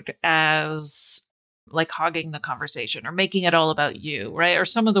misconstrued as like hogging the conversation or making it all about you, right? Or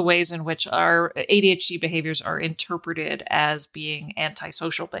some of the ways in which our ADHD behaviors are interpreted as being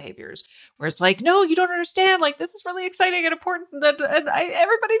antisocial behaviors, where it's like, no, you don't understand. Like, this is really exciting and important. And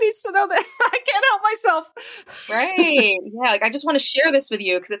everybody needs to know that I can't help myself. Right. Yeah. Like, I just want to share this with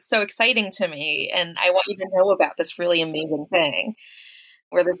you because it's so exciting to me. And I want you to know about this really amazing thing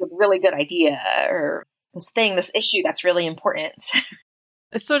where there's a really good idea or this issue that's really important.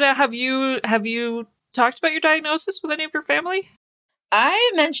 So now have you talked about your diagnosis with any of your family?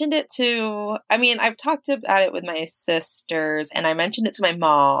 I mentioned it I've talked about it with my sisters and I mentioned it to my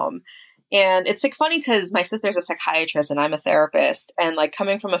mom. And it's like funny because my sister's a psychiatrist and I'm a therapist. And like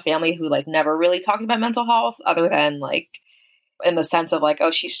coming from a family who like never really talked about mental health other than like in the sense of like,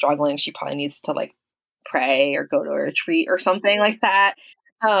 oh, she's struggling. She probably needs to like pray or go to a retreat or something like that.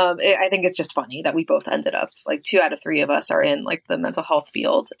 I think it's just funny that we both ended up like 2 out of 3 of us are in like the mental health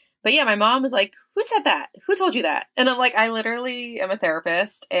field. But yeah, my mom was like, who said that? Who told you that? And I'm like, I literally am a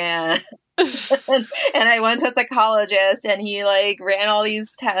therapist and and I went to a psychologist and he like ran all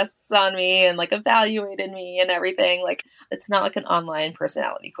these tests on me and like evaluated me and everything. Like it's not like an online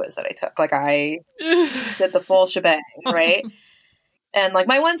personality quiz that I took. Like I did the full shebang, right? And like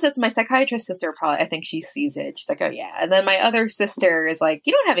my one sister, my psychiatrist sister, probably, I think she sees it. She's like, oh yeah. And then my other sister is like,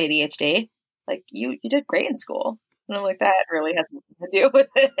 you don't have ADHD. Like you did great in school. And I'm like, that really has nothing to do with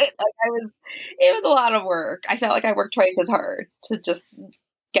it. Like it was a lot of work. I felt like I worked twice as hard to just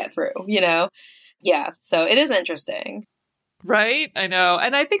get through, you know? Yeah. So it is interesting. Right. I know.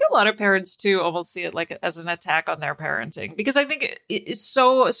 And I think a lot of parents too almost see it like as an attack on their parenting, because I think it's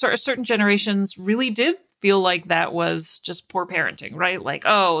so certain generations really did feel like that was just poor parenting, right? Like,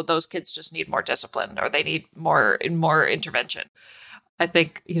 oh, those kids just need more discipline or they need more intervention. I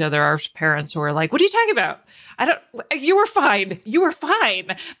think, there are parents who are like, what are you talking about? You were fine. You were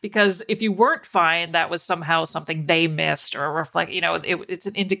fine. Because if you weren't fine, that was somehow something they missed or reflect, it's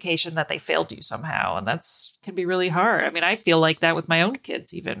an indication that they failed you somehow. And can be really hard. I mean, I feel like that with my own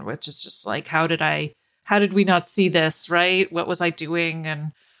kids even, which is just like, how did we not see this? Right. What was I doing?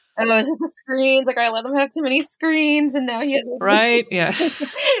 And oh, is it the screens? Like I let him have too many screens and now he has ADHD. Right. Yeah.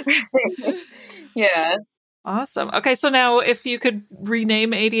 Yeah. Awesome. Okay, so now if you could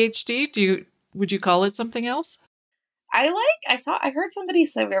rename ADHD, would you call it something else? I heard somebody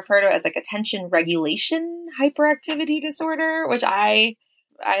refer to it as like attention regulation hyperactivity disorder, which I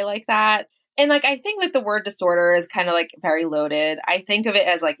like that. And like I think that the word disorder is kind of like very loaded. I think of it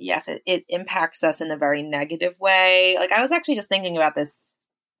as like, yes, it impacts us in a very negative way. Like I was actually just thinking about this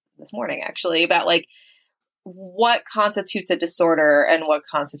morning actually about like what constitutes a disorder and what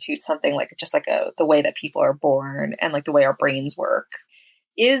constitutes something like just like the way that people are born and like the way our brains work.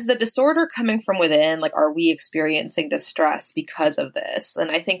 Is the disorder coming from within? Like, are we experiencing distress because of this? And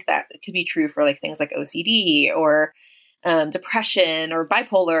I think that it could be true for like things like OCD or depression or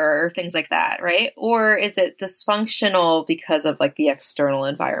bipolar or things like that, right? Or is it dysfunctional because of like the external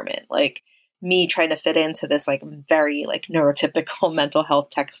environment? Like me trying to fit into this like very like neurotypical mental health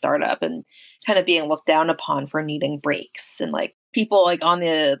tech startup and kind of being looked down upon for needing breaks. And like people like on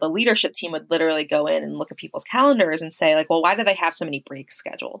the leadership team would literally go in and look at people's calendars and say like, well, why do they have so many breaks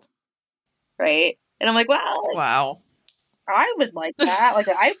scheduled? Right. And I'm like, well, like, wow, I would like that. Like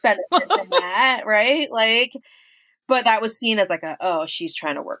I benefit from that. Right. Like, but that was seen as like she's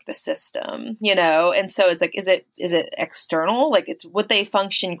trying to work the system, And so it's like, is it external? Like would they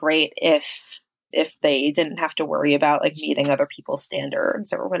function great if they didn't have to worry about like meeting other people's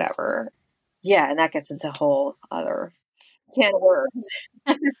standards or whatever? Yeah. And that gets into a whole other can of worms.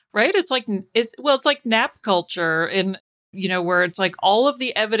 Right. It's like nap culture where it's like all of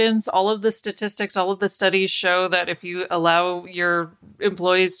the evidence, all of the statistics, all of the studies show that if you allow your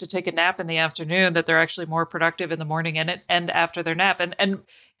employees to take a nap in the afternoon, that they're actually more productive in the morning and after their nap. And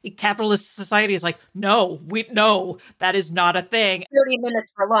capitalist society is like, no, that is not a thing. 30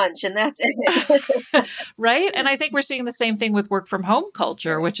 minutes for lunch and that's it. Right. And I think we're seeing the same thing with work from home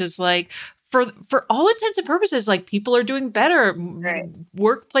culture, which is like, for all intents and purposes, like people are doing better. Right.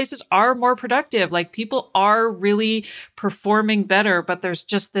 Workplaces are more productive. Like people are really performing better, but there's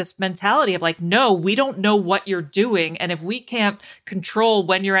just this mentality of like, no, we don't know what you're doing. And if we can't control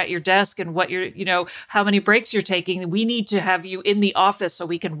when you're at your desk and what you're, how many breaks you're taking, we need to have you in the office so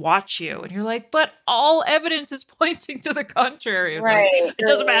we can watch you. And you're like, but all evidence is pointing to the contrary. Right. Like, it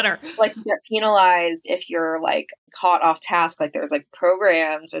doesn't matter. Like you get penalized if you're like caught off task. Like there's like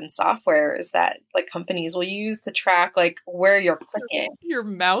programs and softwares that like companies will use to track like where you're clicking. Your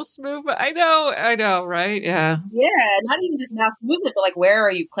mouse movement. I know, right? Yeah. Yeah, not even just mouse movement, but like where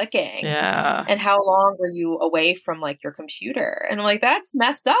are you clicking? Yeah. And how long are you away from like your computer? And I'm like, that's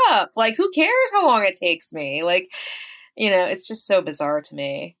messed up. Like who cares how long it takes me? Like, it's just so bizarre to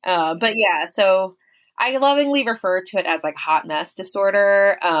me. But yeah, so I lovingly refer to it as like hot mess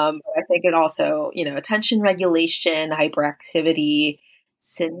disorder. I think it also, attention regulation, hyperactivity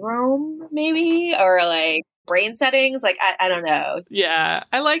syndrome, maybe, or like brain settings. Like, I don't know. Yeah,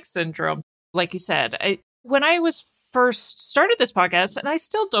 I like syndrome. Like you said, when I was first started this podcast, and I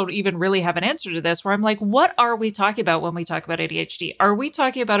still don't even really have an answer to this, where I'm like, what are we talking about when we talk about ADHD? Are we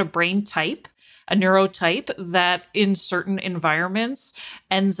talking about a brain type? A neurotype that in certain environments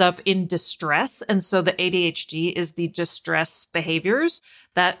ends up in distress. And so the ADHD is the distress behaviors.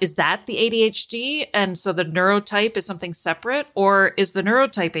 Is that the ADHD? And so the neurotype is something separate, or is the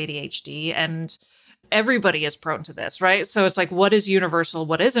neurotype ADHD? And everybody is prone to this, right? So it's like, what is universal,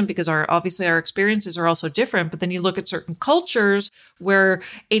 what isn't? Because obviously our experiences are also different. But then you look at certain cultures where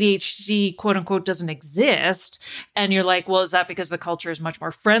ADHD, quote unquote, doesn't exist. And you're like, well, is that because the culture is much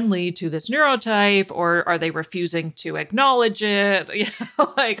more friendly to this neurotype, or are they refusing to acknowledge it?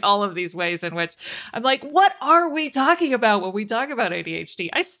 Like all of these ways in which I'm like, what are we talking about when we talk about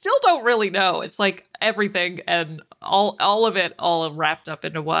ADHD? I still don't really know. It's like everything and all of it all wrapped up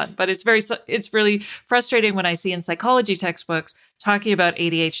into one. But it's really frustrating when I see in psychology textbooks talking about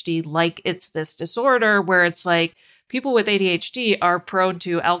ADHD like it's this disorder where it's like people with ADHD are prone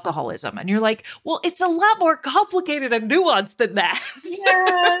to alcoholism. And you're like, well, it's a lot more complicated and nuanced than that.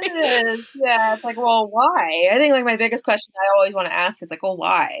 Yeah, it is. Yeah. It's like, well, why? I think like my biggest question I always want to ask is like, well,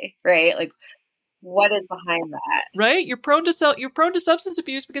 why? Right? Like, what is behind that? Right? You're prone to substance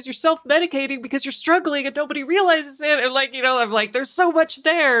abuse because you're self-medicating because you're struggling and nobody realizes it. And like, I'm like, there's so much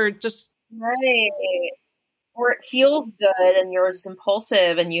there. Just right. Or it feels good and you're just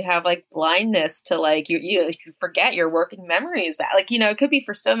impulsive and you have like blindness to like you forget your working memories back. Like, it could be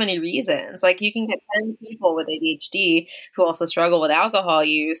for so many reasons. Like you can get 10 people with ADHD who also struggle with alcohol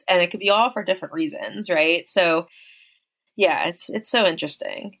use, and it could be all for different reasons, right? So yeah, it's so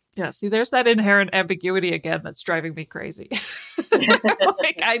interesting. Yeah, see, there's that inherent ambiguity again that's driving me crazy.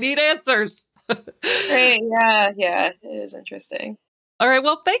 Like, I need answers. Right, yeah, it is interesting. All right,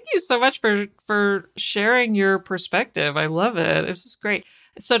 well, thank you so much for sharing your perspective. I love it. This is great.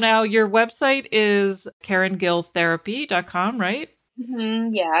 So now your website is CarynGillTherapy.com, right?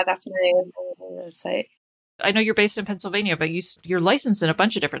 Mm-hmm, yeah, that's my website. I know you're based in Pennsylvania, but you're licensed in a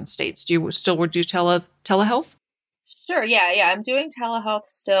bunch of different states. Do you still do telehealth? Sure. Yeah. I'm doing telehealth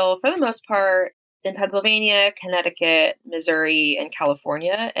still for the most part in Pennsylvania, Connecticut, Missouri, and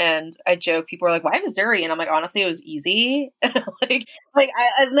California. And I joke, people are like, why Missouri? And I'm like, honestly, it was easy. As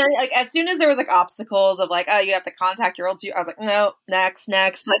soon as there was like obstacles of like, oh, you have to contact your old two, I was like, no, next.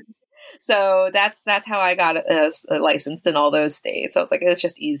 Like, so that's how I got licensed in all those states. I was like, it's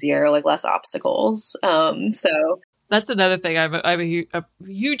just easier, like less obstacles. So that's another thing. I'm a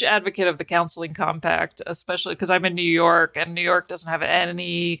huge advocate of the counseling compact, especially because I'm in New York, and New York doesn't have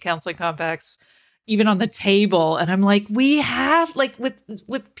any counseling compacts even on the table. And I'm like, we have like with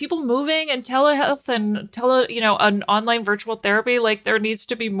people moving and telehealth and an online virtual therapy, like there needs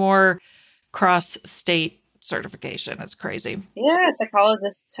to be more cross-state certification. It's crazy. Yeah,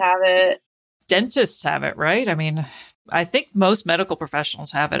 psychologists have it. Dentists have it, right? I mean, I think most medical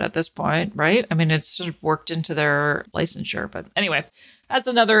professionals have it at this point, right? I mean, it's sort of worked into their licensure. But anyway, that's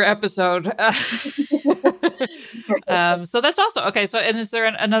another episode. So that's also okay. So, and is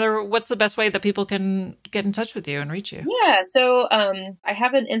there what's the best way that people can get in touch with you and reach you? Yeah. So I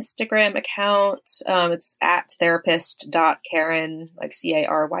have an Instagram account. It's at therapist.Caryn, like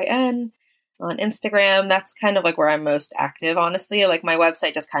Caryn. On Instagram. That's kind of like where I'm most active, honestly. Like my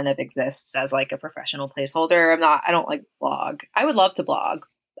website just kind of exists as like a professional placeholder. I don't like blog. I would love to blog.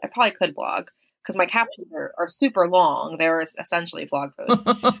 I probably could blog because my captions are super long. They're essentially blog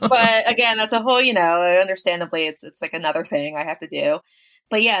posts. But again, that's a whole, understandably it's like another thing I have to do.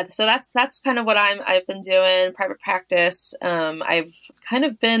 But yeah, so that's kind of what I've been doing, private practice. I've kind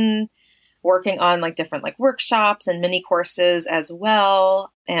of been working on like different like workshops and mini courses as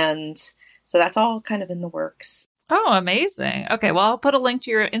well. And so that's all kind of in the works. Oh, amazing. Okay, well, I'll put a link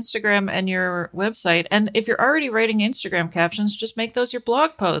to your Instagram and your website. And if you're already writing Instagram captions, just make those your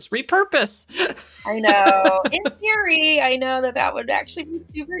blog posts. Repurpose. I know. In theory, I know that would actually be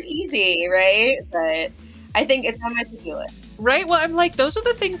super easy, right? But I think it's time to do it. Right? Well, I'm like, those are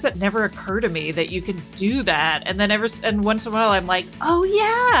the things that never occur to me that you can do that. And then once in a while, I'm like, oh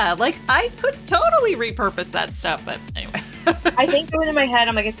yeah, like I could totally repurpose that stuff. But anyway. I think going in my head,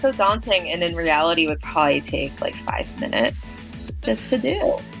 I'm like, it's so daunting. And in reality, it would probably take like 5 minutes just to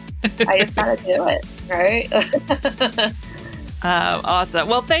do. I just got to do it. Right? Awesome.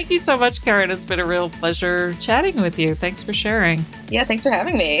 Well, thank you so much, Caryn. It's been a real pleasure chatting with you. Thanks for sharing. Yeah, thanks for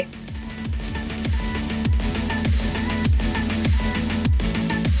having me.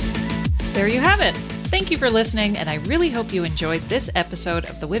 There you have it. Thank you for listening, and I really hope you enjoyed this episode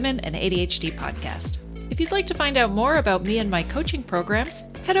of the Women and ADHD podcast. If you'd like to find out more about me and my coaching programs,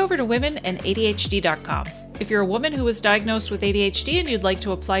 head over to womenandadhd.com. If you're a woman who was diagnosed with ADHD and you'd like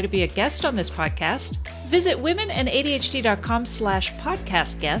to apply to be a guest on this podcast, visit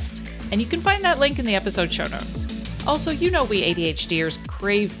womenandadhd.com/podcast guest, and you can find that link in the episode show notes. Also, we ADHDers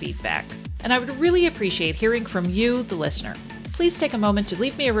crave feedback, and I would really appreciate hearing from you, the listener. Please take a moment to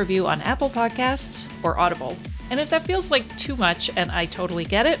leave me a review on Apple Podcasts or Audible. And if that feels like too much, and I totally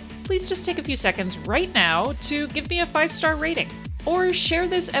get it, please just take a few seconds right now to give me a 5-star rating. Or share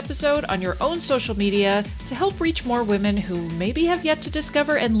this episode on your own social media to help reach more women who maybe have yet to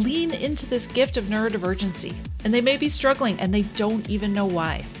discover and lean into this gift of neurodivergency. And they may be struggling and they don't even know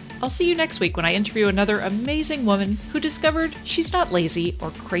why. I'll see you next week when I interview another amazing woman who discovered she's not lazy or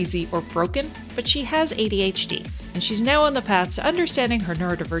crazy or broken, but she has ADHD. And she's now on the path to understanding her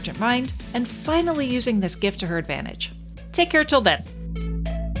neurodivergent mind and finally using this gift to her advantage. Take care till then.